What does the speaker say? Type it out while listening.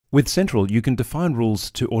With Sentral, you can define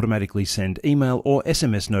rules to automatically send email or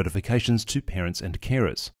SMS notifications to parents and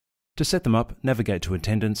carers. To set them up, navigate to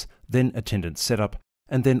Attendance, then Attendance Setup,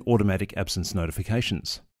 and then Automatic Absence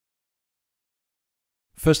Notifications.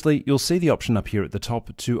 Firstly, you'll see the option up here at the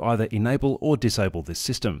top to either enable or disable this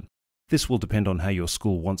system. This will depend on how your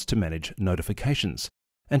school wants to manage notifications,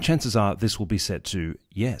 and chances are this will be set to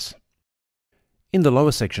Yes. In the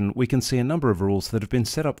lower section, we can see a number of rules that have been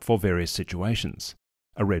set up for various situations.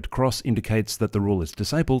 A red cross indicates that the rule is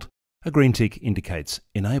disabled, a green tick indicates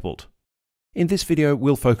enabled. In this video,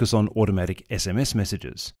 we'll focus on automatic SMS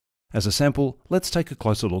messages. As a sample, let's take a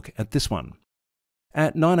closer look at this one.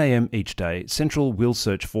 At 9 AM each day, Sentral will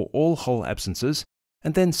search for all whole absences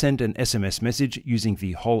and then send an SMS message using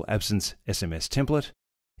the whole absence SMS template.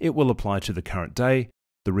 It will apply to the current day,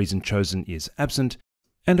 the reason chosen is absent,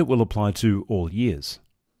 and it will apply to all years.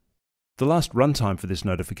 The last runtime for this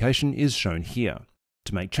notification is shown here.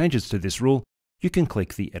 To make changes to this rule, you can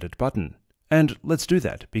click the Edit button. And let's do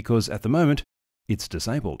that, because at the moment, it's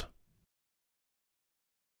disabled.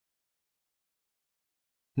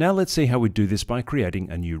 Now let's see how we do this by creating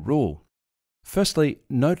a new rule. Firstly,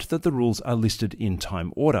 note that the rules are listed in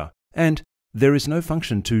time order, and there is no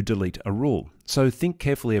function to delete a rule, so think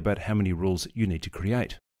carefully about how many rules you need to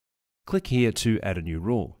create. Click here to add a new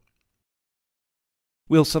rule.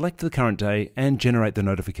 We'll select the current day and generate the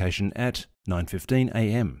notification at 9:15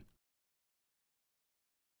 AM.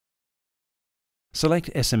 Select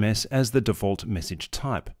SMS as the default message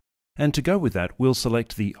type, and to go with that, we'll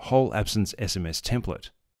select the whole absence SMS template.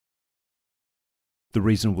 The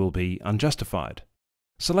reason will be unjustified.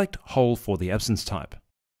 Select whole for the absence type.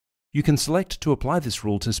 You can select to apply this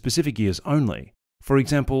rule to specific years only. For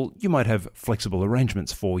example, you might have flexible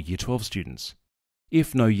arrangements for Year 12 students.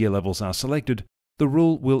 If no year levels are selected, the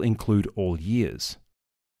rule will include all years.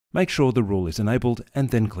 Make sure the rule is enabled and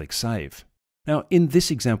then click Save. Now, in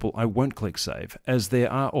this example, I won't click Save, as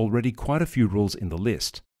there are already quite a few rules in the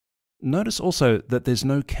list. Notice also that there's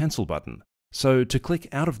no Cancel button, so to click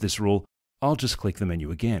out of this rule, I'll just click the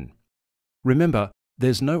menu again. Remember,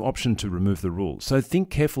 there's no option to remove the rule, so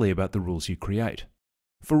think carefully about the rules you create.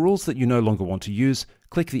 For rules that you no longer want to use,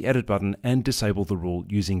 click the Edit button and disable the rule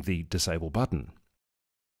using the Disable button.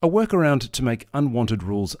 A workaround to make unwanted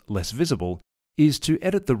rules less visible is to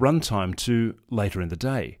edit the runtime to later in the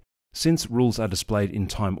day. Since rules are displayed in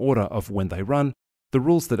time order of when they run, the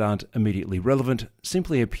rules that aren't immediately relevant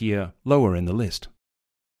simply appear lower in the list.